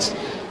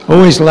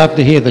Always love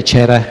to hear the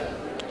chatter.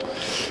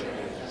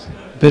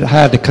 Bit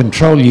hard to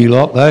control you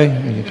lot though.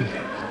 You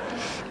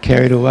get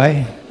carried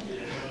away.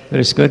 But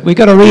it's good. We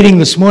got a reading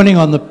this morning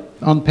on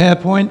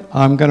PowerPoint.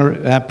 I'm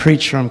going to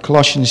preach from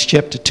Colossians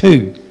chapter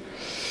 2.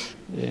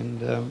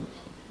 And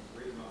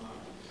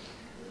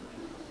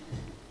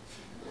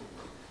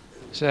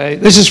so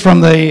this is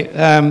from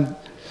the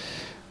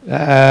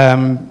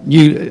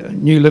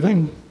New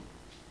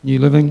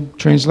Living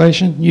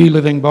Translation, New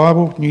Living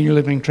Bible, New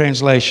Living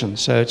Translation.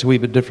 So it's a wee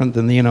bit different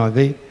than the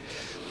NIV.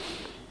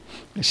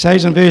 It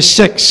says in verse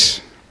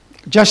 6,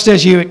 just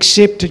as you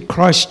accepted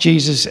Christ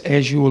Jesus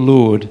as your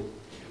Lord,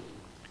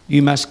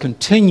 you must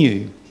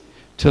continue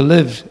to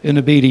live in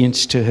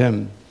obedience to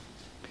him.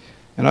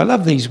 And I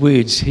love these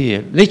words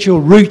here. Let your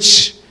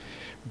roots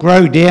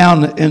grow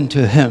down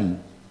into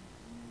him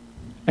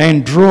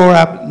and draw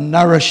up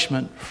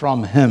nourishment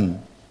from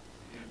him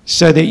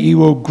so that you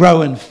will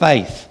grow in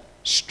faith,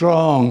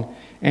 strong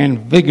and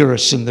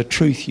vigorous in the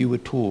truth you were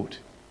taught.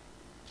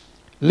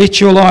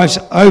 Let your lives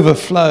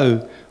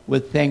overflow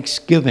with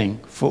thanksgiving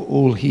for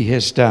all he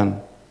has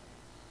done.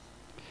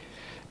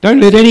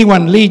 Don't let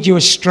anyone lead you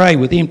astray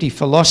with empty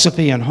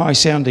philosophy and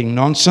high-sounding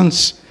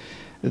nonsense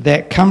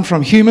that come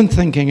from human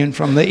thinking and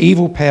from the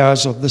evil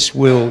powers of this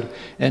world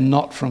and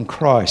not from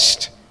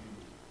Christ.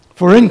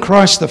 For in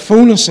Christ the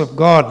fullness of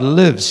God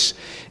lives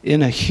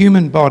in a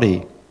human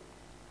body,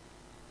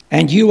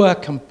 and you are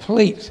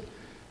complete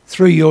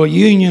through your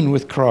union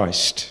with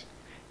Christ.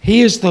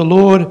 He is the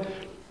Lord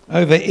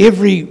over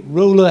every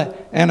ruler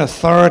and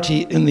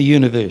authority in the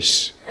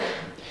universe.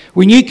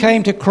 When you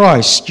came to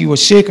Christ, you were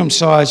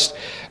circumcised,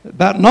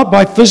 but not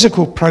by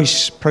physical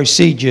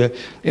procedure.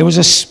 It was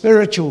a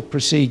spiritual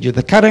procedure,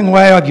 the cutting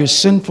away of your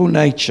sinful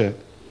nature.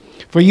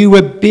 For you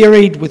were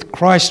buried with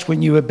Christ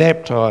when you were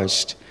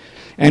baptized,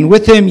 and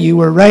with him you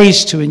were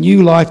raised to a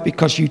new life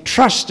because you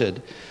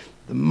trusted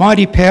the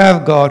mighty power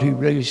of God who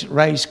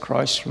raised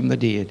Christ from the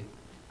dead.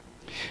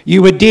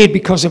 You were dead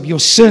because of your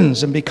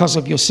sins, and because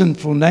of your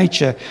sinful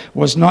nature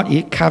was not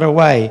yet cut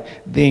away.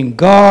 Then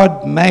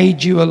God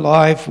made you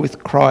alive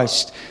with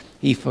Christ.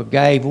 He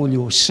forgave all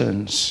your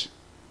sins.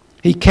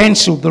 He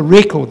cancelled the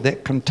record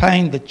that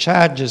contained the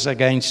charges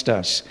against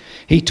us.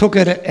 He took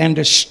it and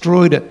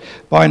destroyed it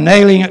by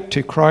nailing it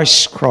to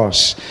Christ's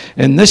cross.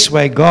 In this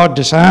way, God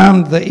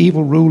disarmed the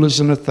evil rulers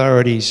and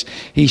authorities.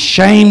 He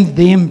shamed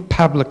them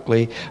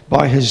publicly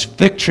by his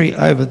victory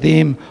over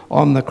them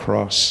on the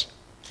cross.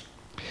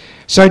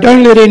 So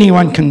don't let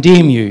anyone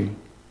condemn you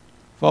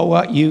for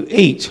what you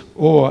eat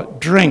or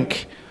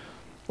drink,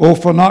 or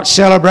for not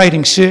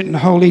celebrating certain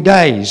holy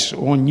days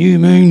or new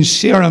moon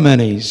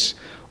ceremonies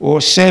or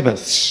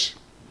Sabbaths.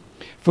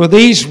 For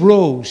these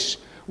rules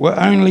were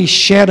only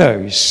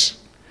shadows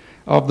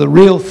of the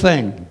real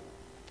thing,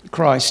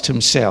 Christ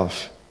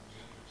himself.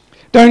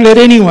 Don't let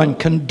anyone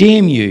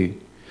condemn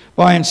you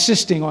by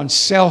insisting on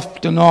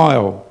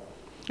self-denial.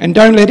 And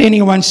don't let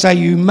anyone say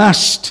you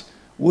must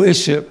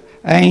worship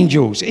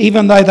angels,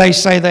 even though they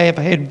say they have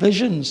had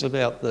visions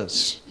about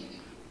this.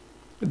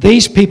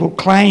 These people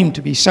claim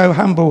to be so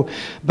humble,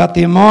 but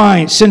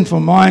their sinful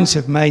minds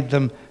have made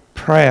them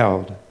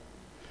proud.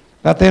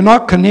 But they're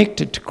not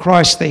connected to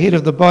Christ, the head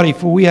of the body,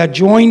 for we are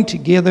joined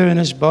together in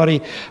his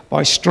body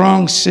by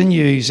strong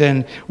sinews,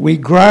 and we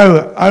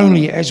grow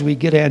only as we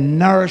get our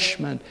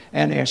nourishment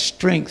and our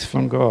strength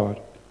from God.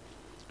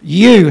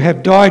 You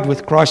have died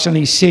with Christ, and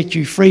he set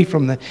you free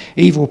from the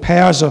evil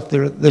powers of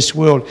this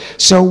world.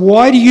 So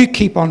why do you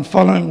keep on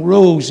following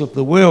rules of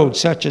the world,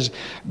 such as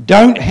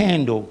don't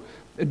handle,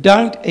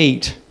 don't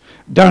eat,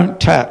 don't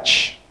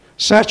touch?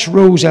 Such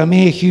rules are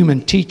mere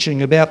human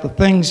teaching about the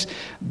things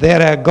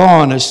that are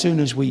gone as soon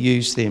as we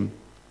use them.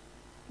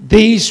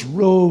 These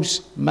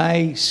rules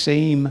may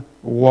seem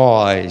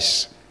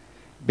wise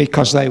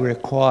because they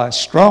require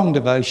strong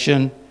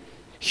devotion,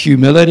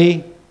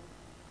 humility,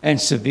 and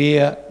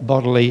severe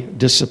bodily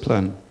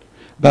discipline.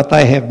 But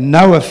they have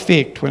no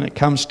effect when it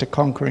comes to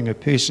conquering a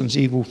person's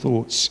evil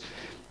thoughts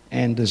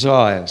and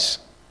desires.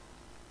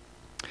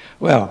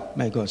 Well,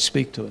 may God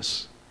speak to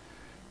us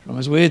from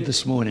his word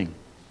this morning.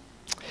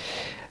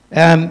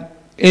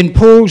 In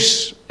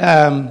Paul's,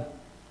 one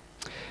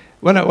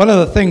of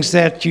the things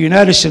that you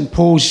notice in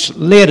Paul's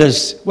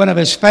letters, one of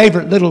his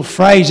favourite little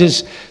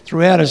phrases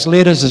throughout his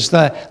letters is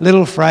the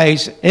little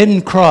phrase,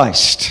 in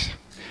Christ.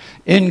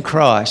 In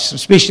Christ,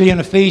 especially in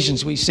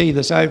Ephesians, we see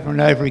this over and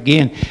over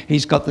again.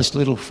 He's got this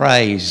little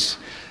phrase.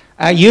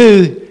 Are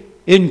you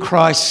in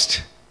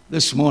Christ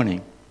this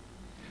morning?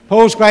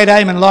 Paul's great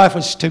aim in life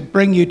was to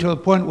bring you to a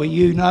point where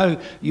you know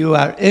you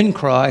are in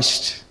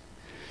Christ,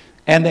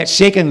 and that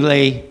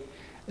secondly,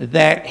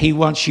 that he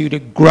wants you to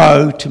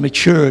grow to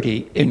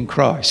maturity in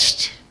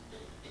Christ.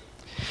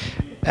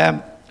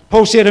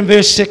 Paul said in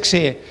verse 6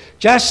 here,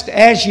 just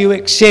as you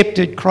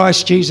accepted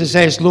Christ Jesus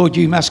as Lord,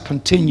 you must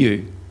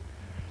continue.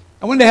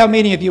 I wonder how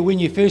many of you, when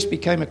you first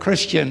became a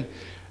Christian,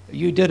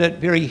 you did it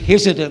very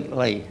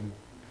hesitantly.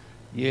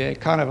 Yeah,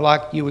 kind of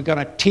like you were going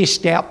to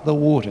test out the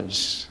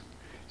waters.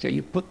 So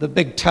you put the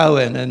big toe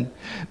in.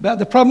 But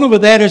the problem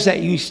with that is that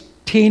you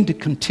tend to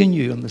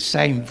continue in the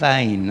same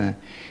vein,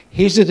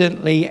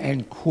 hesitantly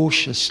and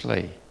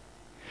cautiously.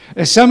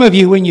 Some of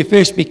you, when you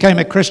first became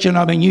a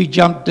Christian, you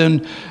jumped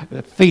in,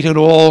 feet and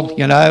all,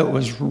 it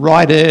was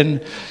right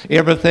in,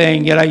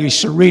 everything, you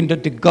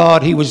surrendered to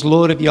God. He was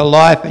Lord of your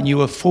life, and you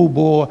were full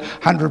bore,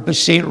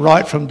 100%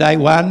 right from day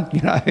one,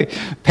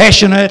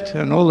 passionate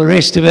and all the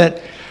rest of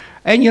it.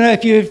 And,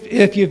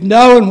 if you've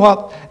known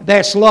what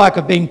that's like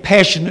of being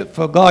passionate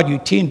for God, you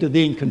tend to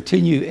then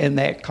continue in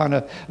that kind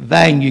of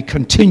vein. You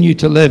continue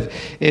to live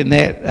in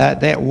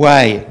that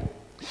way.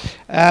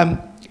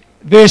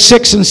 Verse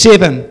 6 and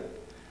 7.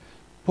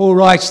 Paul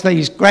writes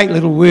these great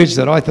little words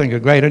that I think are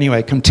great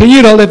anyway.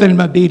 Continue to live in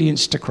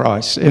obedience to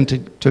Christ,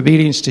 to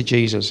obedience to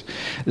Jesus.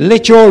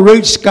 Let your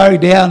roots go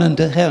down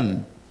into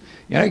Him.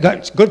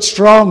 Got good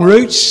strong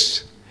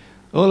roots,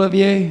 all of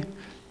you,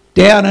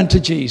 down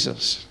into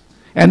Jesus.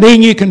 And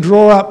then you can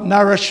draw up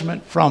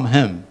nourishment from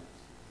Him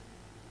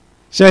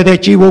so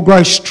that you will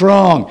grow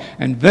strong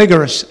and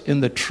vigorous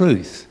in the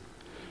truth.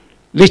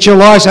 Let your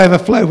lives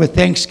overflow with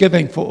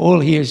thanksgiving for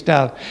all He has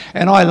done.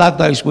 And I love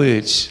those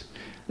words.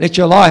 Let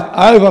your life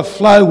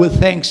overflow with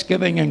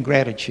thanksgiving and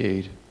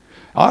gratitude.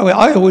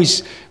 I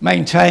always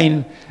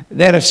maintain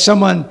that if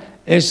someone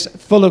is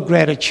full of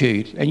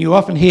gratitude, and you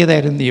often hear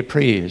that in their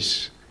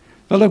prayers,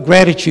 full of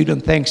gratitude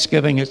and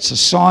thanksgiving, it's a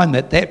sign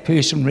that that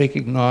person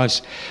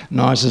recognizes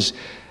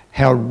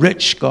how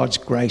rich God's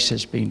grace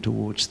has been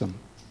towards them.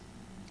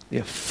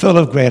 They're full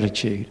of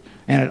gratitude,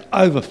 and it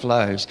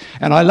overflows.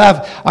 And I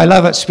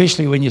love it,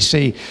 especially when you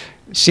see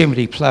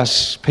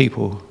 70-plus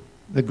people,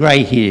 the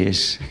grey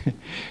hairs,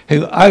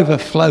 who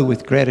overflow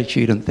with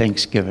gratitude and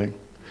thanksgiving.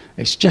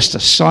 It's just a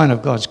sign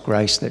of God's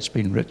grace that's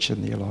been rich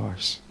in their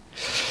lives.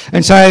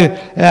 And so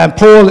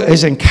Paul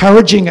is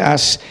encouraging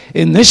us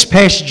in this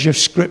passage of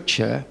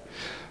Scripture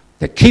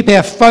to keep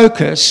our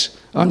focus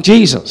on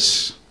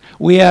Jesus.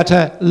 We are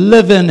to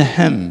live in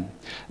Him,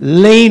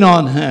 lean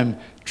on Him,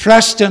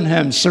 trust in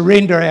Him,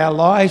 surrender our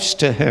lives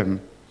to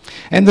Him.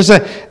 And there's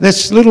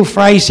this little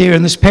phrase here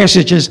in this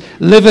passage is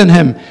live in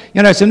Him.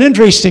 It's an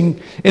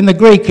interesting, in the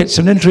Greek, it's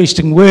an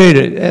interesting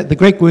word. The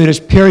Greek word is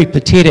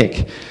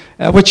peripatetic,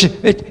 which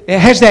it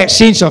has that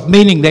sense of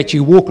meaning that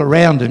you walk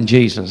around in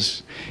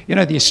Jesus.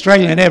 The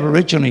Australian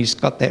Aborigines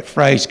got that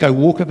phrase, go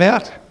walk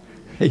about.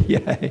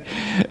 Yeah.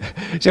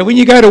 So when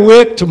you go to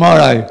work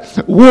tomorrow,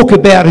 walk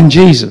about in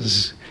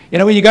Jesus.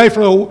 When you go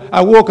for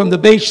a walk on the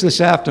beach this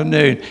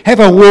afternoon,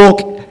 have a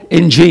walk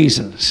in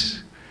Jesus.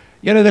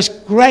 This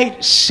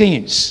great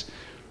sense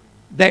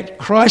that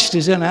Christ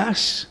is in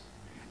us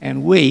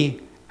and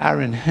we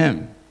are in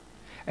Him.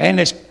 And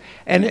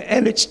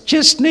it's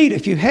just neat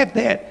if you have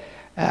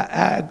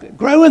that,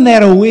 grow in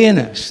that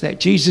awareness that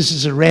Jesus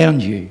is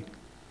around you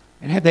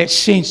and have that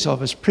sense of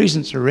His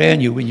presence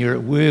around you when you're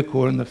at work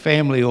or in the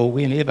family or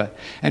whenever.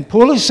 And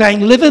Paul is saying,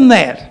 live in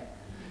that.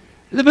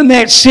 Live in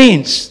that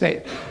sense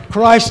that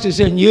Christ is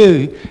in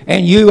you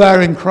and you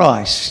are in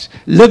Christ.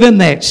 Live in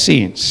that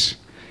sense.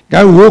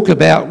 Go walk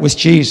about with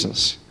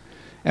Jesus.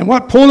 And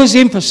what Paul is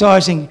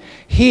emphasizing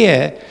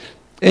here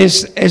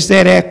is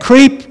that our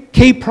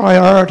key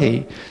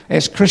priority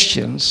as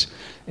Christians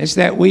is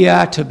that we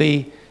are to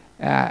be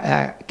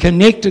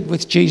connected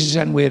with Jesus,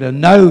 and we're to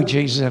know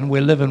Jesus, and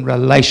we live in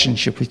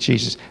relationship with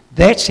Jesus.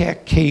 That's our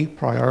key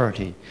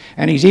priority.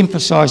 And he's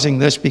emphasizing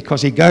this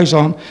because he goes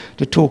on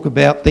to talk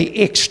about the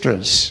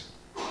extras.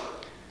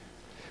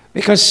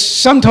 Because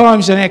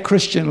sometimes in our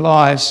Christian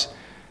lives,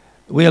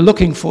 we're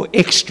looking for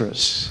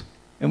extras,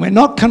 and we're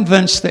not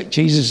convinced that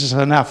Jesus is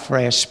enough for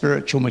our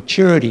spiritual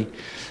maturity.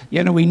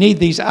 We need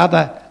these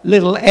other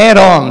little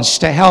add-ons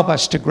to help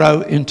us to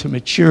grow into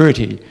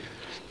maturity.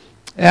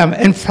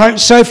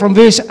 So from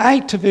verse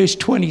 8 to verse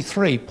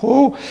 23,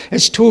 Paul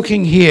is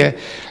talking here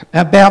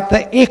about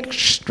the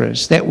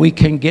extras that we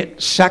can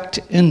get sucked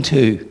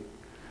into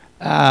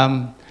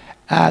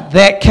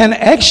that can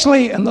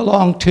actually, in the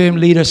long term,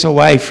 lead us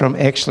away from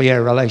actually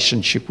our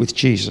relationship with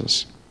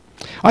Jesus.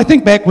 I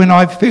think back when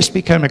I first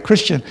became a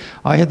Christian,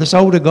 I had this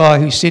older guy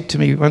who said to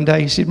me one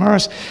day, he said,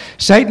 Morris,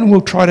 Satan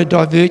will try to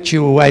divert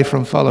you away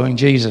from following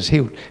Jesus.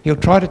 He'll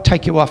try to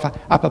take you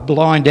up a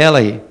blind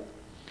alley.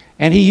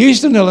 And he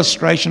used an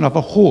illustration of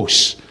a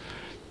horse.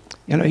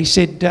 He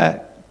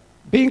said,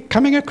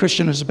 becoming a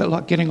Christian is a bit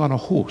like getting on a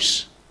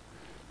horse.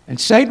 And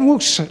Satan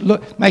will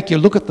make you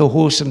look at the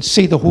horse and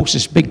see the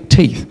horse's big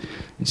teeth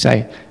and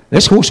say,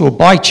 this horse will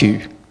bite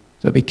you,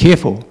 so be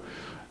careful.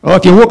 Or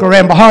if you walk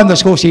around behind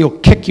this horse, he'll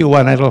kick you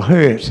and it'll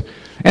hurt.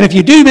 And if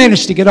you do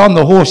manage to get on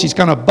the horse, he's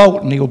going to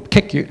bolt and he'll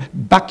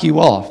buck you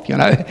off,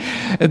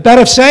 But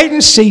if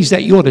Satan sees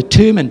that you're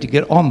determined to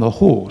get on the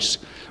horse,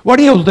 what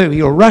he'll do,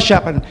 he'll rush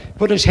up and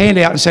put his hand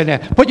out and say, now,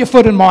 put your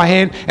foot in my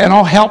hand and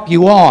I'll help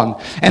you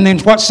on. And then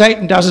what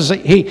Satan does is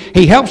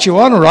he helps you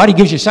on, all right? He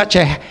gives you such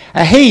a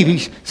heave, he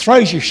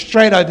throws you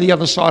straight over the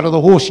other side of the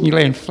horse and you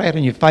land flat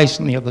on your face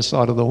on the other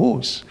side of the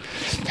horse.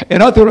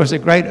 And I thought it was a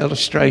great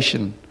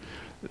illustration,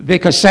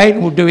 because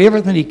Satan will do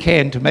everything he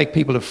can to make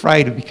people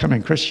afraid of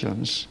becoming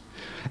Christians.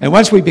 And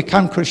once we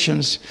become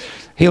Christians,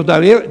 he'll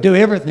do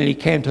everything he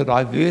can to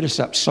divert us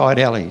up side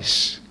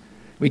alleys.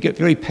 We get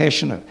very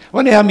passionate. I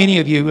wonder how many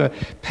of you were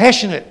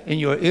passionate in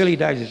your early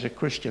days as a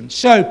Christian,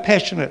 so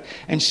passionate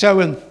and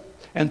so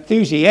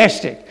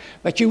enthusiastic,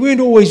 but you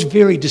weren't always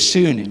very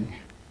discerning.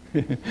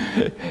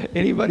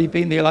 Anybody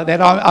been there like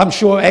that? I'm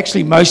sure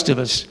actually most of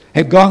us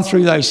have gone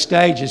through those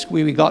stages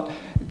where we got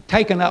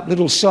taken up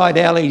little side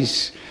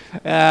alleys,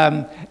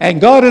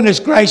 and God in His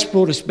grace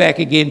brought us back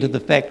again to the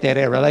fact that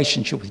our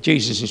relationship with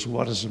Jesus is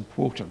what is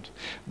important.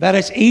 But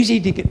it's easy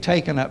to get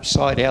taken up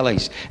side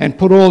alleys and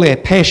put all our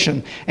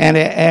passion and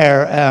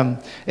our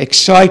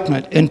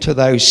excitement into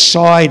those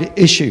side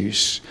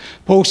issues.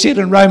 Paul said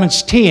in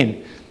Romans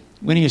 10,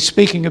 when he was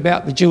speaking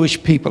about the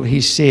Jewish people,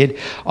 he said,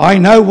 I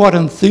know what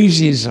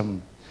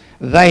enthusiasm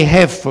they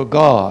have for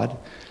God,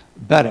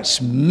 but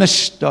it's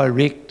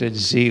misdirected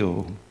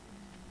zeal.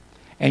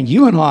 And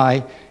you and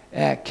I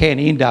can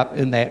end up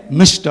in that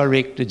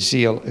misdirected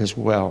zeal as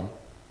well.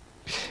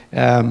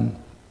 Now,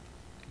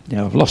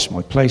 I've lost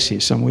my place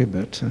here somewhere,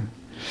 but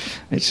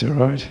it's all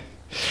right.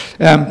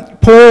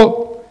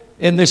 Paul,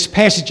 in this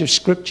passage of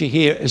Scripture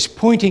here, is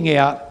pointing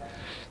out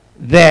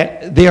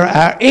that there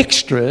are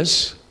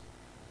extras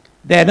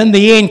that in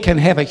the end can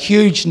have a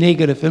huge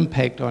negative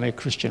impact on our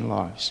Christian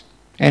lives.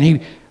 So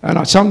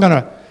I'm going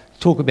to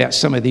talk about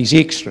some of these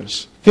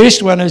extras.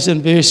 First one is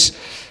in verse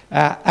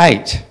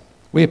 8,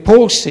 where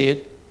Paul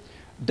said,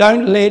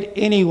 don't let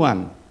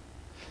anyone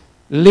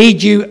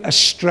lead you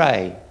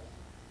astray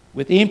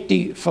with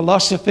empty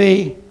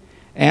philosophy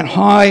and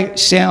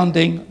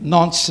high-sounding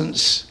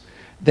nonsense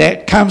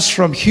that comes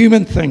from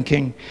human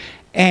thinking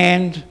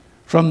and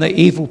from the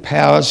evil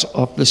powers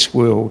of this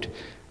world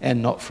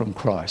and not from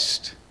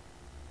Christ.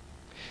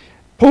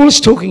 Paul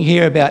is talking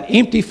here about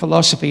empty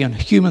philosophy and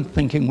human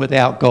thinking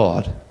without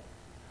God. It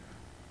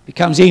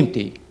becomes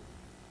empty.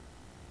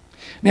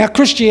 Now,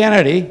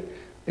 Christianity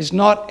is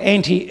not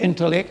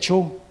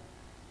anti-intellectual.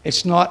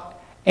 It's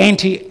not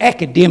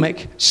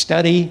anti-academic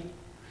study.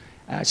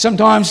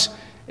 Sometimes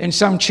in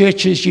some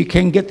churches you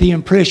can get the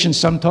impression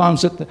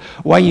sometimes that the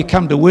way you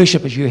come to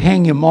worship is you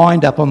hang your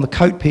mind up on the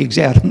coat pegs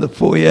out in the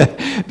foyer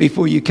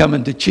before you come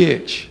into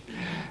church.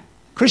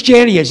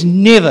 Christianity has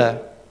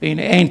never been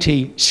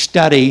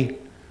anti-study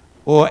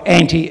or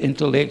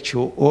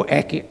anti-intellectual or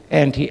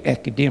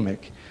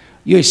anti-academic.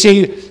 You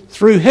see,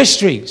 through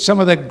history, some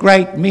of the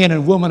great men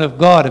and women of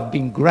God have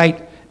been great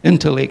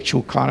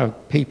intellectual kind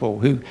of people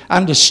who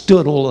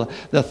understood all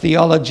the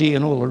theology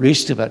and all the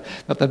rest of it,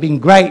 but they've been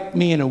great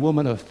men and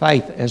women of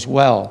faith as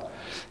well.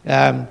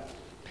 There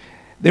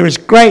is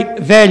great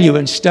value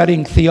in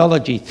studying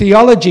theology.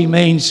 Theology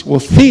means, well,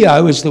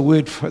 theo is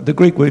the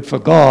Greek word for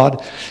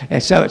God,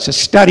 and so it's a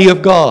study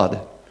of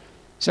God.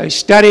 So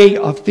study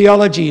of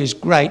theology is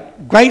great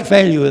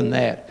value in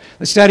that.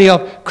 The study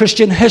of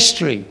Christian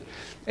history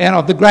and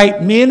of the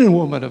great men and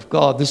women of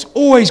God. There's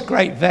always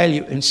great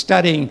value in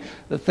studying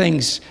the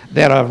things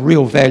that are of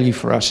real value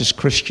for us as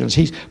Christians.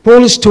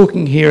 Paul is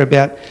talking here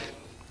about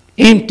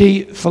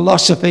empty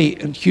philosophy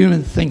and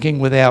human thinking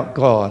without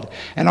God.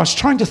 And I was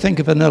trying to think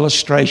of an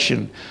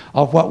illustration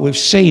of what we've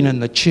seen in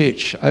the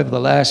church over the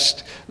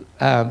last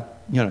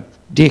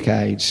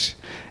decades.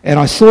 And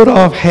I thought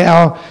of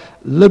how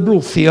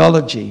liberal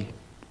theology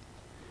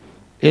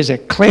is a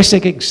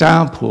classic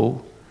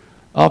example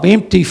of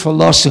empty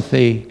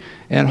philosophy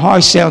and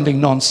high-sounding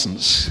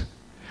nonsense.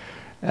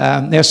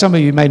 Now, some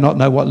of you may not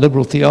know what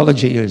liberal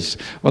theology is.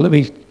 Well, let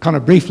me kind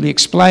of briefly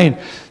explain.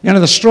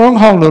 The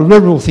stronghold of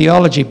liberal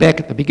theology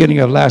back at the beginning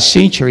of last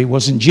century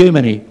was in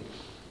Germany.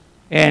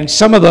 And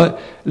some of the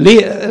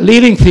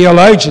leading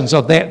theologians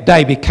of that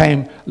day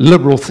became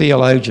liberal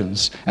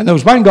theologians. And there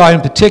was one guy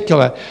in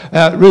particular,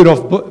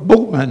 Rudolf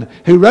Bultmann,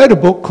 who wrote a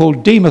book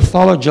called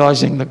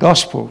Demythologizing the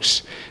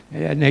Gospels.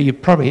 Now you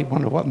probably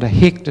wonder, what in the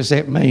heck does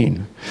that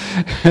mean?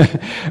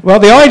 Well,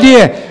 the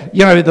idea,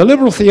 the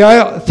liberal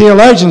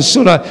theologians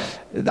sort of,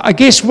 I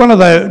guess one of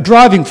the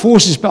driving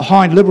forces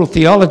behind liberal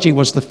theology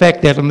was the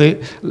fact that in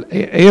the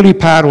early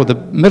part or the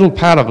middle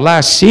part of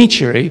last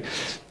century,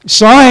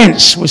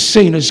 science was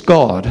seen as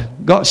God.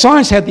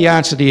 Science had the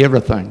answer to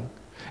everything.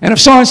 And if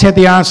science had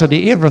the answer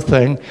to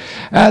everything,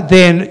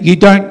 then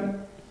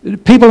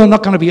people are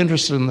not going to be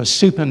interested in the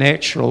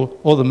supernatural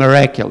or the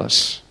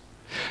miraculous.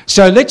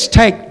 So let's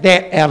take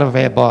that out of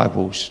our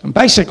Bibles. And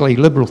basically,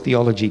 liberal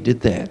theology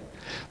did that.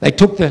 They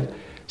took the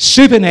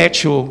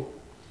supernatural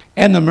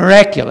and the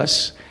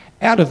miraculous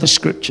out of the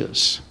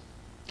Scriptures.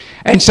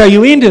 And so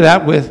you ended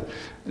up with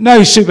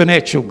no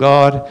supernatural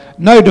God,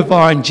 no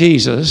divine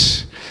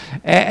Jesus,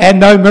 and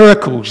no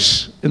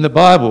miracles in the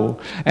Bible.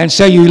 And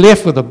so you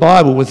left with a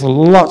Bible with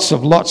lots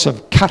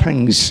of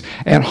cuttings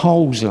and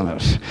holes in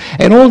it.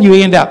 And all you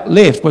end up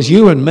left was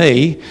you and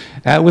me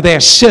with our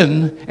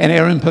sin and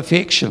our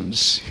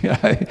imperfections.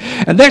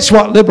 And that's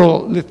what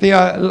liberal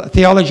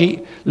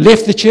theology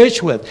left the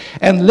church with.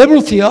 And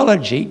liberal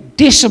theology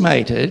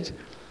decimated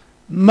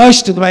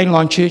most of the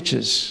mainline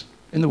churches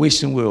in the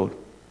Western world.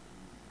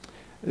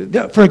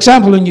 For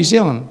example, in New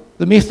Zealand,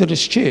 the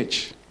Methodist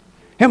Church.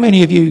 How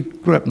many of you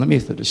grew up in the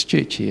Methodist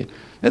Church here?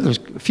 There's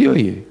a few of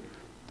you.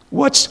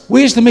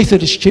 Where's the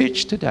Methodist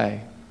Church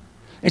today?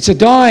 It's a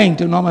dying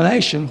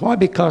denomination. Why?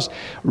 Because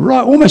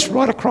almost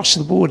right across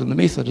the board in the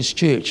Methodist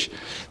Church,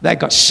 they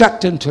got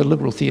sucked into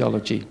liberal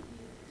theology.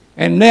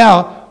 And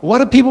now, what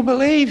do people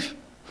believe?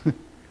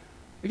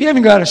 If you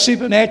haven't got a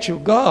supernatural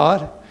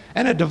God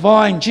and a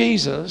divine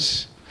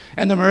Jesus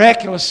and the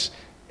miraculous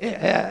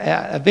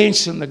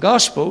events in the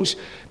Gospels,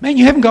 man,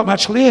 you haven't got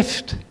much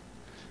left.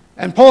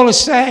 And Paul is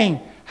saying,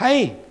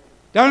 hey,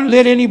 don't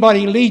let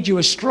anybody lead you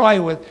astray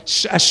with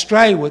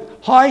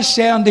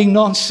high-sounding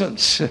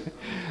nonsense.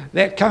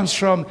 That comes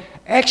from,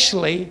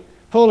 actually,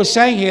 Paul is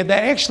saying here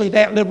that actually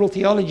that liberal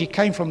theology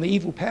came from the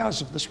evil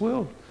powers of this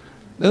world.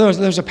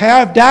 There's a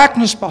power of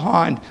darkness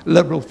behind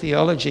liberal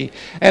theology.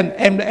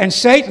 And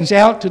Satan's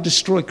out to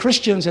destroy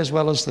Christians as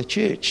well as the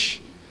church.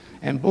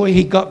 And boy,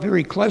 he got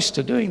very close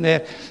to doing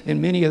that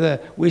in many of the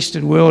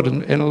Western world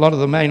and a lot of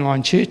the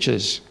mainline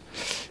churches.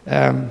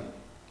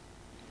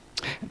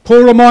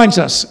 Paul reminds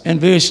us in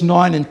verse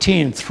 9 and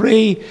 10,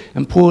 3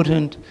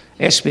 important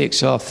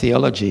aspects of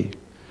theology.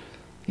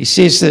 He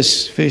says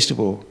this, first of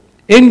all,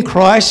 in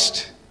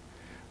Christ,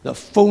 the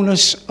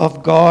fullness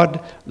of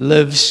God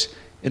lives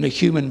in a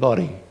human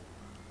body.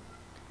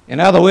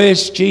 In other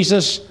words,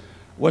 Jesus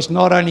was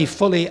not only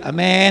fully a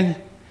man,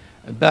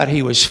 but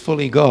he was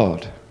fully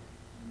God.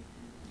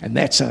 And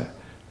that's an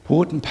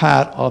important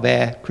part of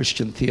our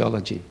Christian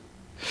theology.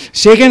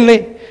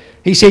 Secondly,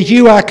 he says,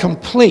 you are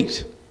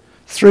complete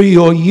through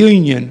your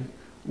union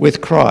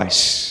with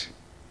Christ.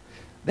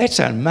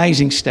 That's an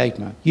amazing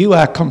statement. You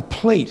are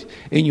complete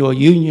in your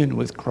union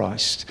with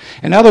Christ.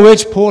 In other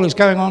words, Paul is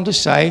going on to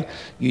say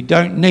you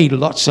don't need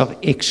lots of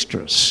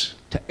extras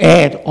to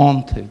add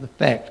on to the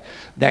fact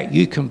that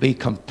you can be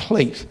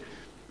complete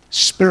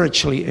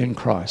spiritually in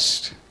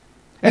Christ.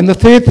 And the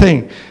third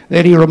thing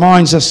that he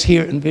reminds us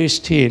here in verse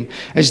 10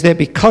 is that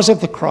because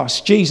of the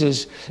cross,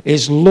 Jesus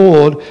is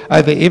Lord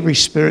over every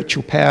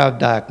spiritual power of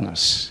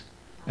darkness.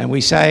 And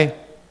we say,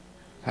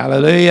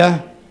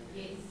 hallelujah.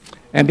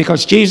 And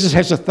because Jesus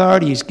has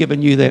authority, he's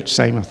given you that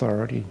same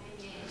authority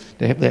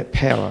to have that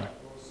power.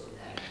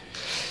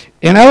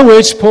 In other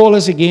words, Paul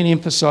is again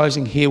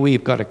emphasizing here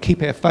we've got to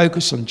keep our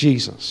focus on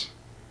Jesus.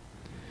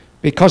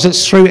 Because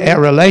it's through our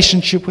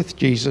relationship with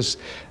Jesus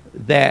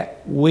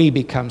that we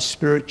become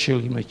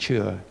spiritually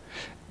mature.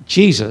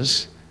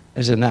 Jesus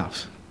is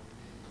enough.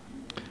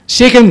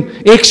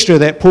 Second extra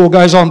that Paul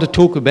goes on to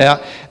talk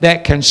about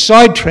that can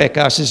sidetrack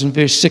us is in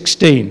verse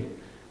 16,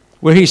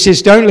 where he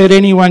says, don't let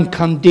anyone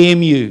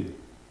condemn you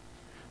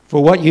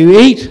for what you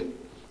eat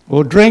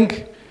or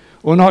drink,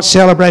 or not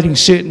celebrating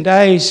certain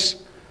days,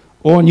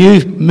 or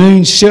new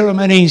moon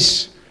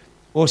ceremonies,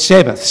 or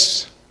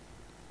Sabbaths.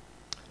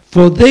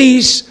 For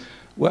these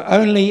were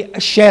only a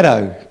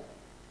shadow.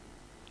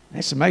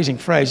 That's an amazing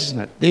phrase, isn't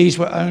it? These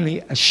were only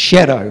a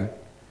shadow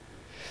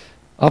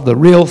of the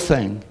real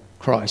thing,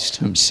 Christ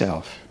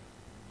himself.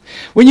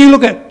 When you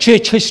look at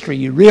church history,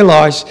 you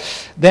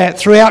realise that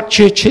throughout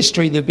church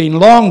history there have been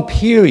long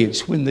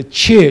periods when the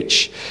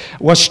church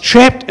was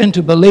trapped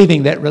into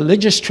believing that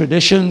religious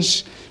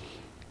traditions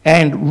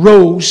and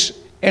rules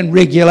and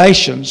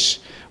regulations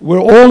were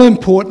all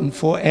important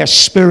for our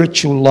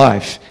spiritual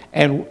life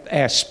and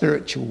our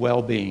spiritual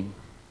well-being.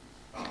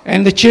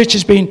 And the church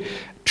has been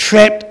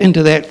trapped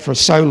into that for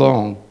so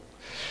long.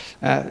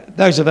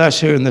 Those of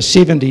us who are in the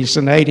 70s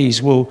and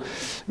 80s will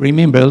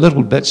remember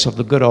little bits of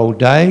the good old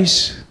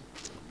days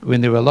when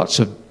there were lots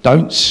of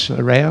don'ts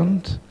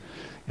around.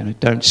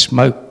 Don't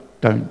smoke,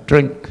 don't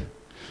drink,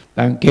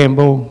 don't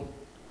gamble,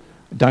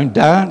 don't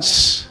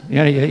dance.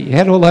 You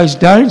had all those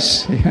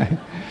don'ts.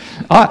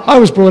 I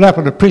was brought up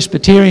in a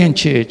Presbyterian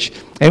church,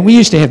 and we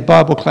used to have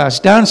Bible class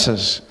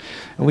dances.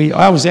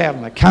 I was out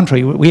in the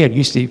country. We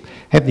used to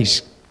have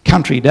these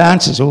country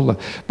dances. All the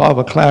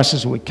Bible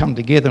classes would come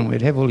together, and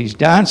we'd have all these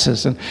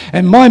dances.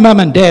 And my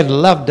mum and dad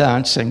loved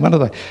dancing. One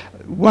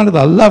of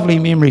the lovely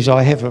memories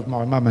I have of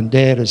my mum and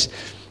dad is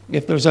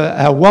if there was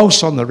a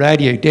waltz on the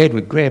radio, Dad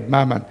would grab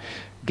Mum and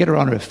get her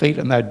on her feet,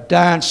 and they'd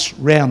dance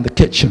round the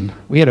kitchen.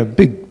 We had a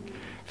big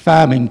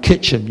farming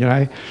kitchen,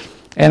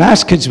 and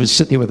us kids would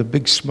sit there with a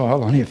big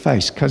smile on their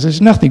face, because there's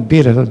nothing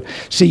better than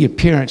see your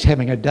parents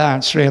having a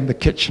dance around the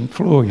kitchen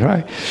floor,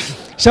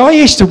 So I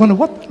used to wonder,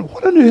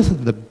 what on earth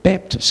have the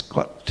Baptists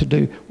got to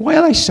do? Why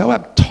are they so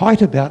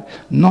uptight about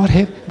not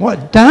having,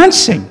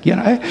 dancing,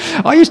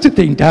 I used to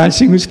think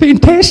dancing was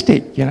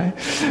fantastic,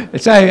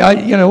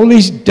 So, all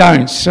these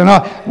don'ts. And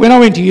when I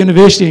went to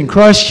university in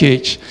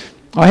Christchurch,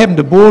 I happened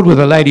to board with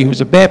a lady who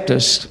was a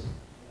Baptist,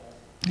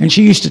 and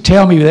she used to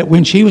tell me that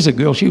when she was a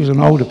girl, she was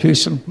an older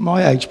person,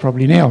 my age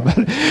probably now,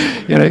 but,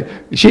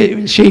 she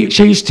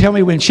used to tell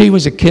me when she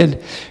was a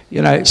kid,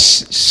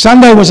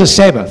 Sunday was a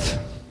Sabbath.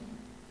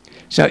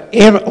 So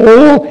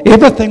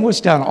everything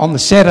was done on the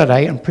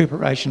Saturday in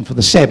preparation for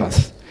the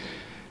Sabbath.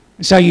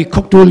 So you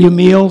cooked all your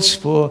meals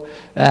before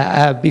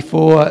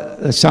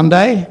the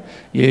Sunday.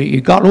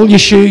 You got all your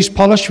shoes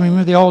polished.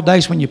 Remember the old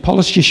days when you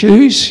polished your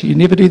shoes? You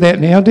never do that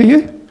now, do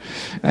you?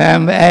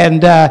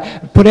 and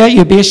put out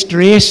your best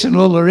dress and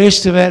all the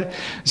rest of it.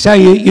 So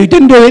you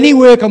didn't do any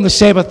work on the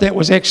Sabbath that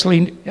was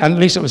actually,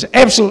 unless it was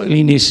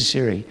absolutely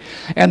necessary.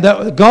 And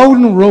the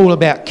golden rule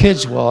about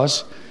kids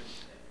was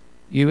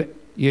you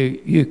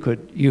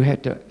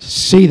had to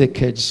see the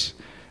kids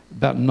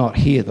but not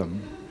hear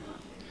them.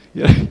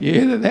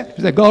 Yeah,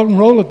 that's the golden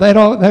rule of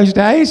those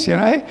days, you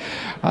know.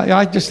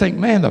 I just think,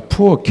 man, the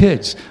poor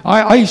kids.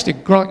 I used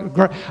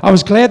to I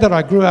was glad that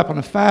I grew up on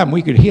a farm.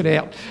 We could head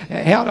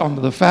out onto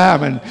the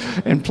farm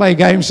and play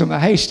games in the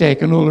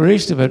haystack and all the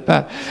rest of it.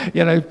 But,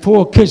 you know,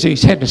 poor kids who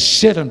had to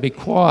sit and be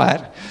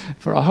quiet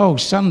for a whole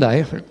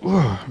Sunday. I think,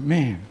 oh,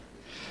 man.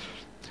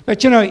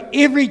 But, you know,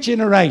 every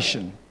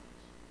generation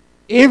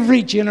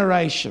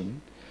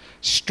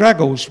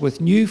struggles with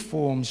new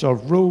forms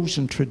of rules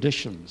and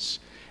traditions.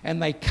 And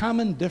they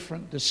come in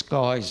different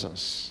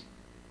disguises.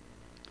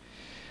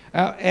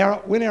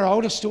 When our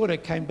oldest daughter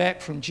came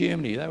back from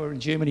Germany, they were in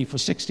Germany for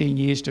 16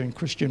 years doing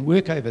Christian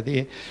work over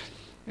there,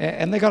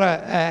 and they got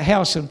a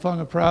house in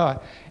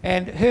Whangaproa.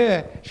 And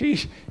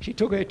she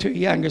took her 2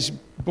 youngest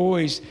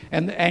boys,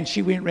 and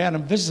she went round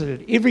and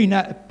visited every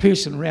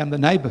person around the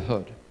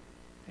neighbourhood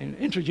and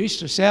introduced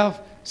herself.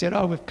 Said,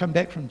 oh, we've come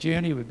back from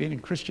Germany, we've been in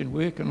Christian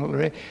work and all the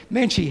rest.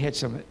 Man, she had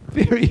some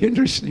very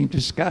interesting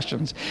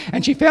discussions.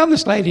 And she found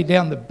this lady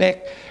down the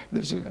back,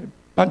 there's a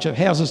bunch of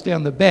houses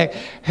down the back,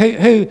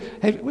 who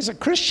was a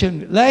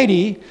Christian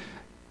lady,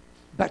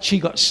 but she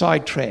got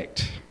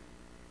sidetracked.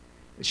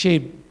 She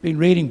had been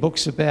reading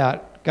books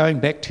about going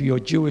back to your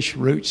Jewish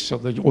roots or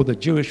the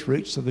Jewish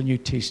roots of the New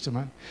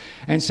Testament.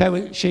 And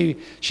so she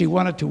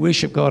wanted to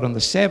worship God on the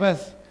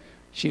Sabbath.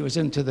 She was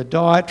into the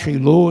dietary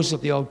laws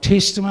of the Old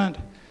Testament.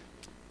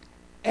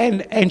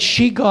 And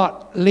she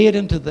got led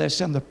into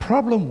this, and the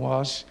problem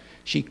was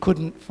she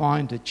couldn't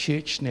find a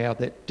church now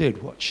that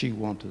did what she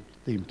wanted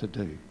them to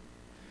do.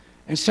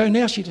 And so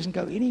now she doesn't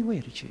go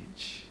anywhere to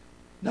church.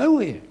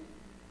 Nowhere.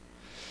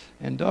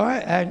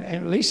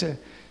 And Lisa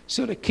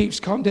sort of keeps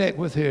contact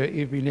with her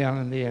every now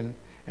and then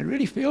and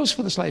really feels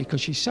for this lady because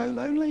she's so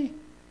lonely,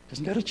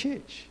 doesn't go to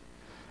church.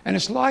 And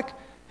it's like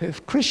her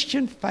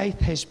Christian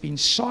faith has been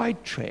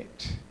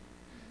sidetracked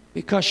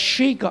because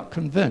she got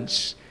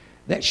convinced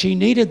that she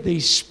needed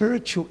these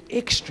spiritual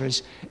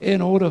extras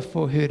in order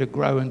for her to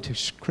grow into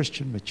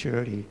Christian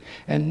maturity.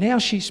 And now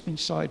she's been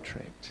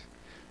sidetracked.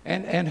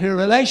 And her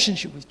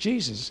relationship with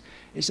Jesus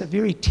is a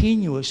very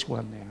tenuous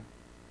one now.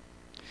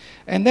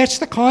 And that's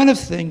the kind of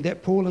thing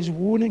that Paul is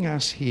warning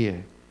us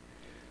here.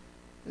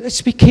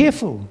 Let's be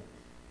careful.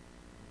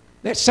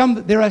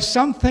 There are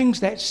some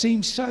things that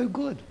seem so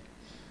good.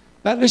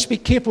 But let's be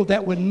careful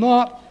that we're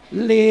not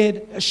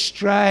led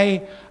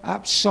astray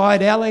up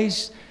side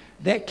alleys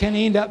that can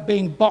end up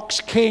being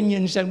box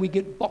canyons, and we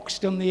get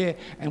boxed in there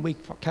and we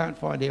can't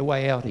find our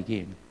way out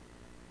again.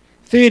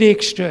 Third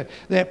extra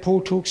that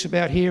Paul talks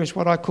about here is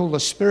what I call the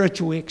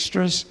spiritual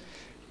extras.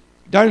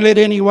 Don't let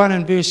anyone,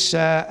 in verse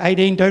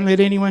 18, don't let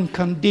anyone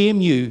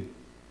condemn you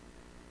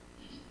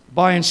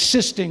by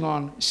insisting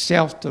on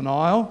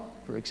self-denial,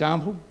 for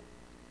example.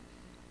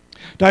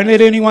 Don't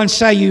let anyone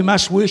say you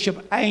must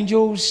worship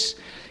angels,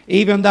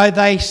 even though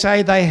they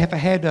say they have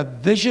had a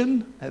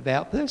vision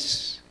about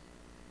this.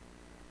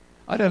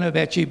 I don't know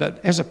about you, but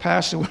as a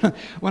pastor,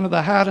 one of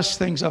the hardest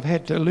things I've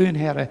had to learn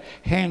how to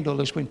handle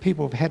is when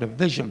people have had a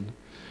vision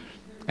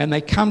and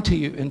they come to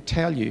you and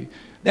tell you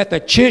that the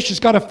church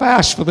has got to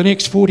fast for the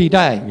next 40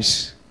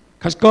 days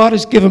because God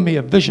has given me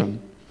a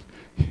vision.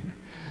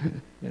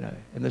 You know,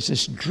 and there's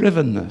this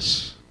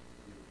drivenness,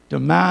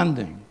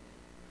 demanding.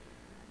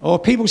 Or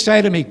people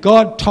say to me,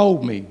 God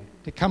told me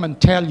to come and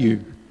tell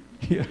you.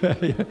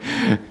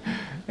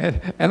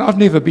 And I've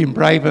never been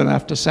brave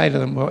enough to say to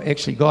them, well,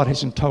 actually, God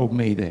hasn't told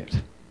me that.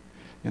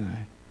 You know.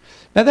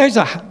 But those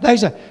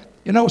are,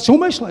 you know, it's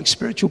almost like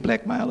spiritual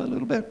blackmail a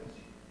little bit.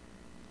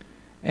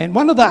 And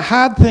one of the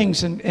hard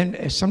things,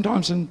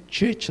 sometimes in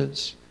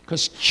churches,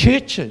 because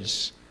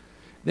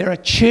there are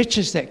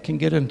churches that can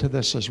get into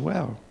this as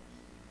well.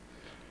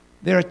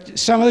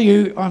 Some of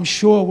you, I'm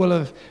sure, will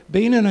have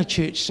been in a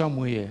church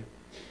somewhere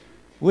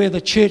where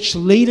the church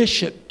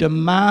leadership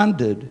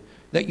demanded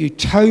that you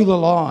toe the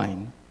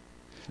line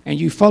and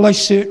you follow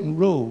certain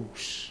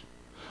rules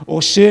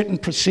or certain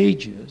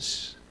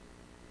procedures.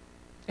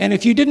 And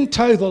if you didn't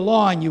toe the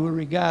line, you were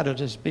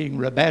regarded as being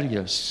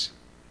rebellious.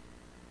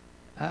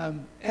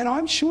 And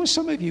I'm sure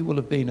some of you will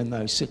have been in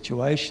those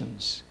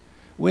situations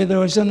where there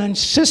was an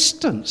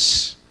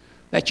insistence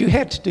that you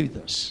had to do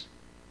this.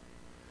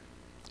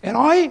 And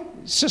I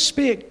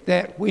suspect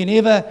that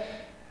whenever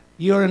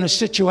you're in a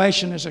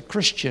situation as a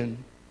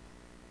Christian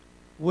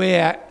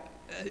where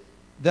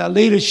the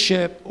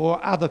leadership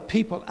or other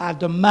people are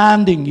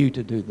demanding you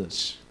to do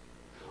this,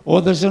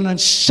 or there's an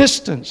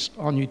insistence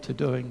on you to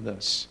doing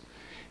this,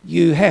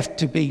 you have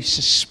to be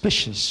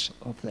suspicious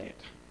of that.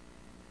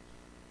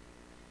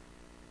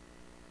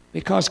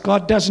 Because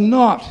God does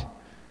not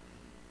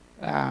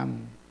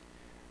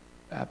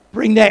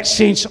bring that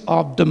sense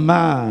of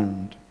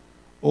demand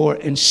or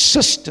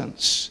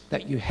insistence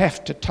that you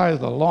have to toe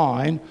the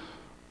line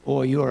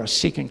or you're a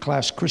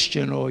second-class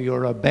Christian, or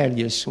you're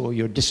rebellious, or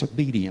you're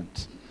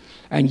disobedient.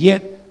 And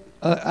yet,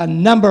 a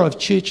number of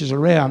churches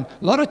around,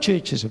 a lot of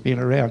churches have been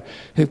around,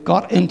 who've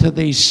got into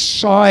these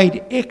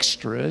side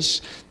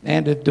extras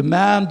and have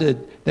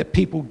demanded that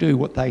people do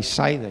what they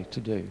say they're to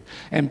do.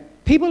 And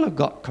people have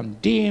got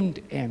condemned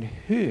and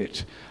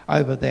hurt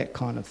over that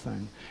kind of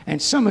thing.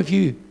 And some of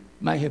you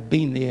may have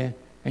been there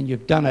and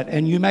you've done it,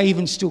 and you may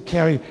even still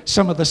carry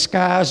some of the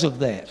scars of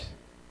that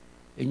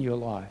in your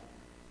life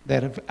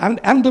that have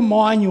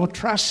undermined your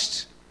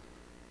trust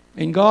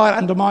in God,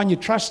 undermine your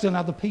trust in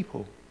other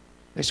people.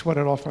 That's what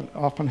it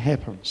often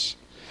happens.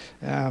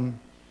 I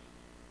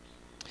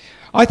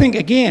think,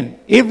 again,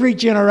 every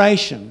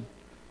generation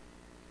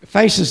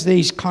faces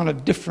these kind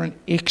of different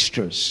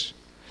extras.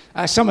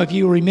 Some of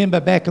you remember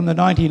back in the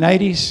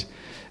 1980s,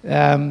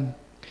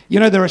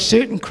 there are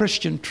certain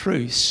Christian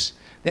truths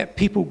that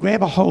people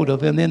grab a hold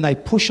of and then they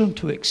push them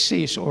to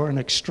excess or an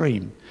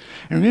extreme.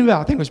 And remember,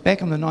 I think it was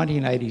back in the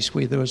 1980s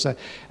where there was a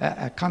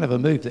kind of a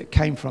move that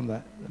came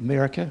from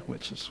America,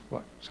 which is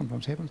what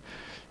sometimes happens.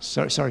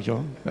 Sorry,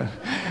 John.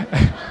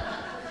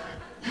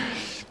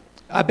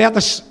 About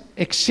this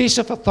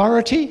excessive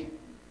authority.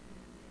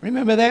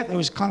 Remember that? It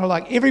was kind of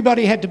like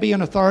everybody had to be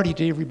an authority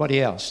to everybody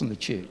else in the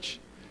church.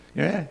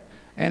 Yeah?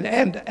 And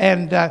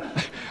I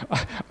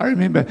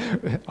remember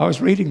I was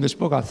reading this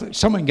book.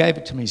 Someone gave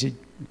it to me. He said,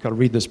 "You've got to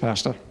read this,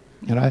 Pastor."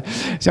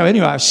 So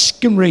anyway, I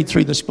skim read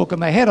through this book,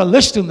 and they had a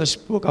list in this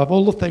book of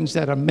all the things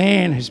that a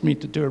man is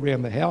meant to do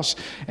around the house,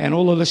 and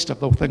all the list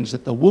of the things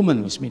that the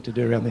woman was meant to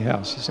do around the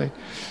house, you see.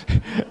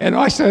 And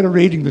I started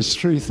reading this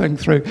thing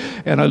through,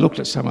 and I looked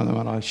at some of them,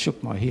 and I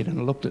shook my head, and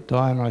I looked at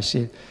Diane, and I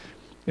said,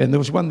 and there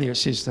was one there that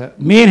says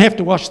that men have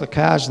to wash the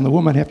cars, and the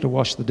women have to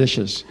wash the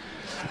dishes.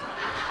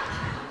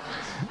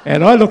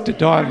 And I looked at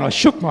Diane, and I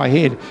shook my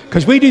head,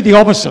 because we do the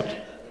opposite.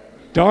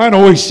 Diane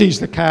always sees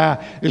the car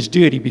is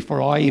dirty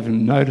before I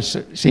even notice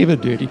it's ever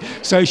dirty.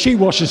 So she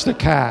washes the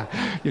car,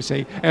 you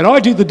see. And I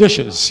do the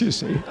dishes, you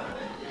see.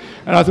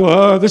 And I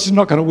thought, this is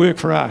not going to work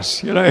for us,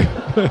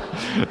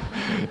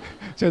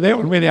 So that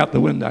one went out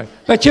the window.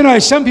 But,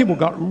 some people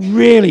got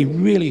really,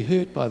 really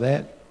hurt by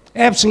that.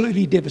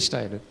 Absolutely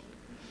devastated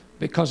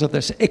because of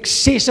this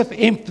excessive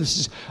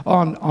emphasis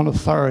on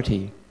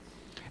authority.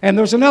 And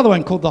there was another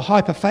one called the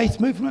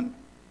hyper-faith movement.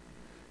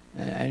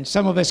 And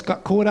some of us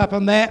got caught up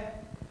in that.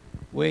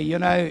 Where,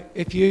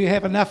 if you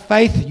have enough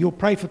faith, you'll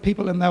pray for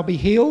people and they'll be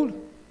healed.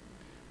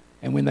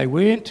 And when they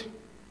weren't,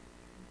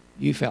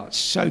 you felt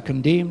so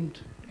condemned.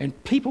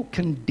 And people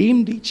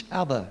condemned each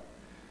other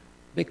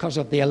because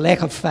of their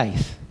lack of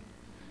faith.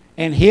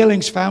 And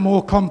healing's far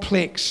more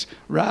complex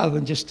rather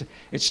than just,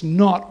 it's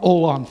not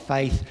all on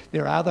faith.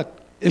 There are other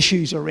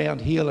issues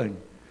around healing.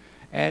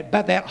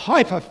 But that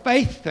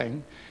hyper-faith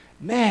thing,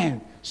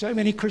 man, so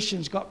many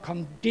Christians got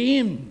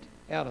condemned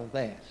out of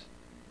that.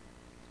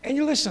 And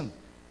you listen,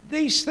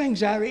 these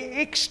things are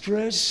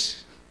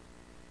extras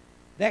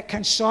that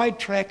can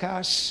sidetrack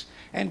us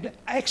and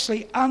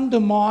actually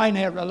undermine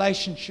our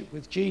relationship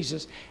with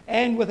Jesus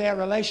and with our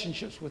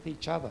relationships with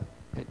each other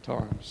at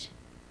times.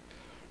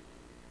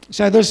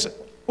 So there's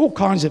all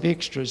kinds of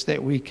extras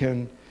that we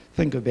can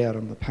think about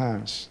in the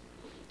past.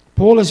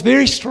 Paul is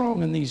very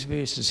strong in these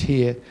verses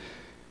here.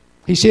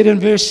 He said in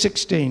verse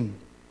 16,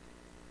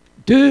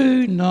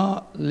 "Do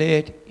not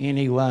let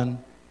anyone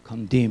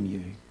condemn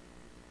you."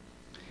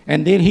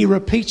 And then he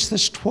repeats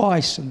this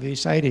twice in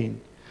verse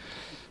 18.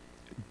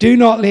 "Do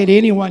not let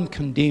anyone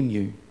condemn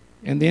you."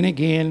 And then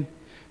again,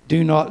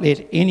 "Do not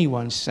let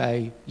anyone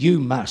say, you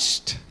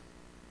must."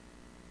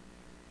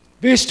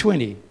 Verse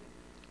 20,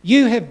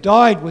 "You have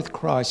died with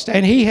Christ,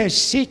 and he has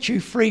set you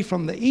free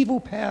from the evil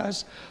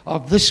powers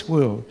of this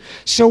world.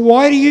 So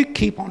why do you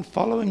keep on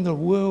following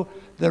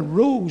the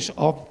rules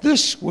of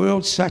this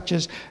world, such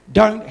as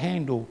don't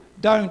handle,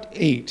 don't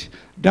eat,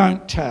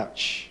 don't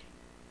touch?"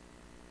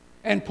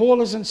 And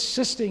Paul is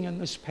insisting in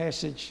this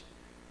passage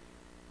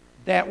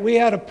that we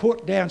are to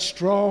put down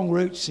strong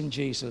roots in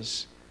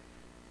Jesus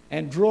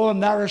and draw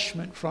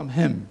nourishment from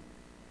him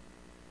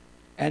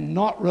and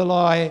not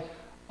rely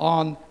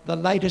on the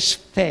latest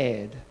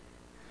fad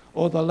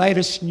or the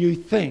latest new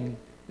thing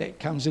that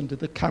comes into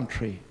the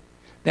country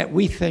that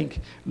we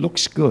think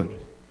looks good.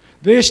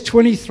 Verse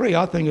 23,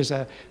 I think, is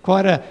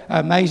quite an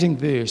amazing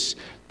verse.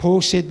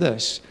 Paul said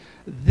this,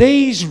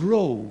 "These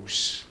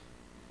rules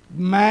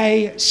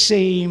may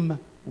seem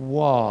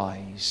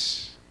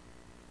wise."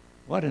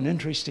 What an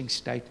interesting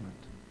statement.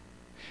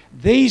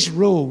 These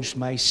rules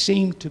may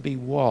seem to be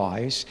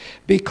wise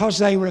because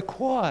they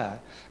require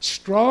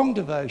strong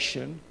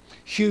devotion,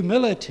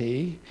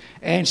 humility,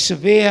 and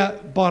severe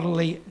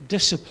bodily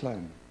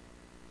discipline.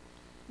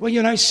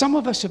 Well, some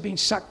of us have been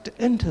sucked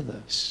into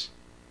this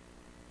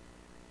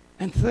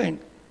and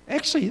think,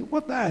 actually,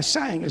 what they are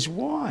saying is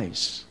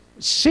wise.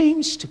 It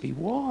seems to be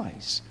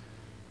wise.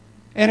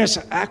 And it's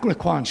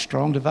requiring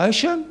strong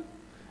devotion,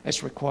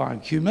 it's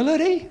requiring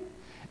humility,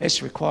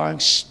 it's requiring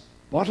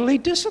bodily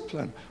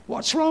discipline.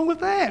 What's wrong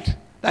with that?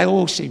 They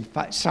all seem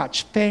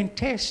such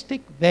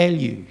fantastic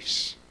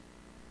values,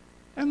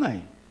 don't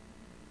they?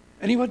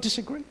 Anyone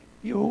disagree?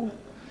 You all?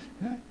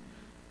 No?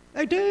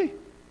 They do.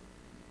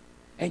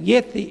 And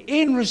yet the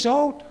end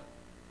result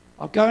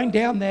of going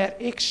down that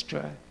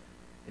extra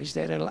is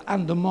that it'll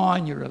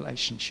undermine your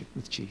relationship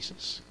with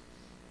Jesus.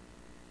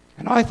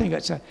 And I think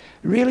it's a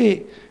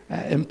really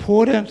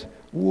important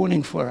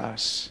warning for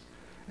us.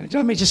 And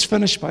let me just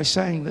finish by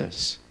saying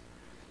this.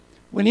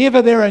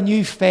 Whenever there are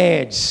new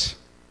fads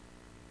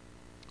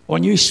or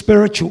new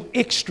spiritual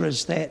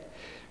extras that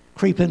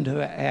creep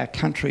into our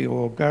country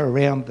or go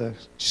around the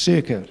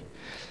circuit,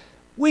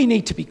 we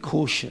need to be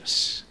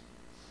cautious.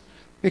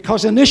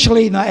 Because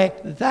initially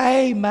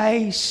they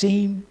may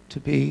seem to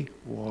be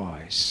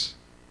wise.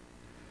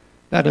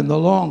 But in the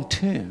long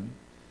term,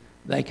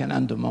 they can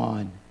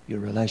undermine your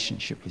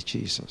relationship with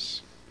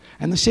Jesus.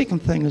 And the second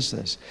thing is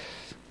this.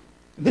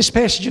 This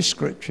passage of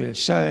Scripture is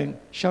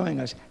showing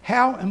us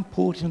how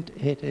important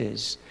it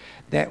is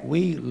that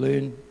we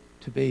learn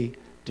to be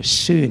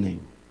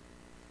discerning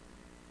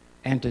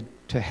and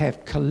to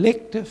have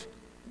collective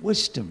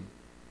wisdom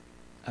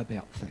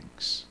about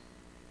things.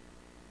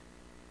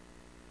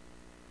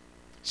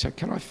 So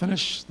can I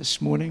finish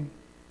this morning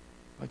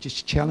by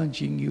just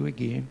challenging you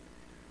again?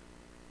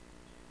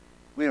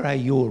 Where are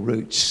your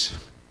roots?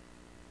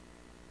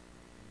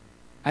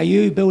 Are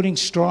you building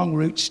strong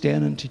roots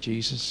down into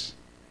Jesus?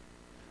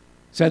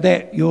 So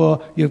that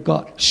you've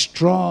got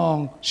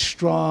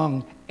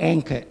strong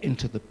anchor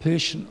into the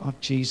person of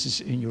Jesus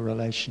in your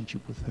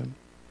relationship with him.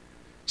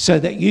 So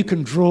that you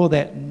can draw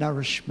that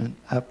nourishment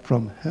up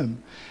from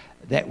him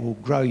that will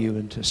grow you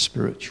into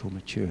spiritual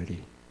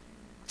maturity.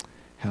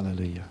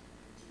 Hallelujah.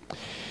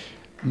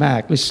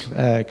 Mark, let's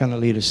going to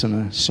lead us in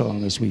a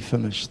song as we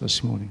finish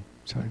this morning.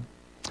 So,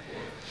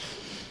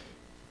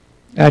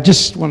 I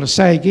just want to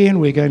say again,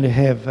 we're going to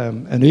have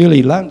an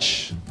early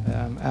lunch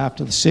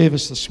after the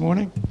service this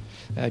morning,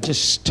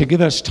 just to give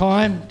us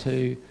time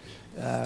to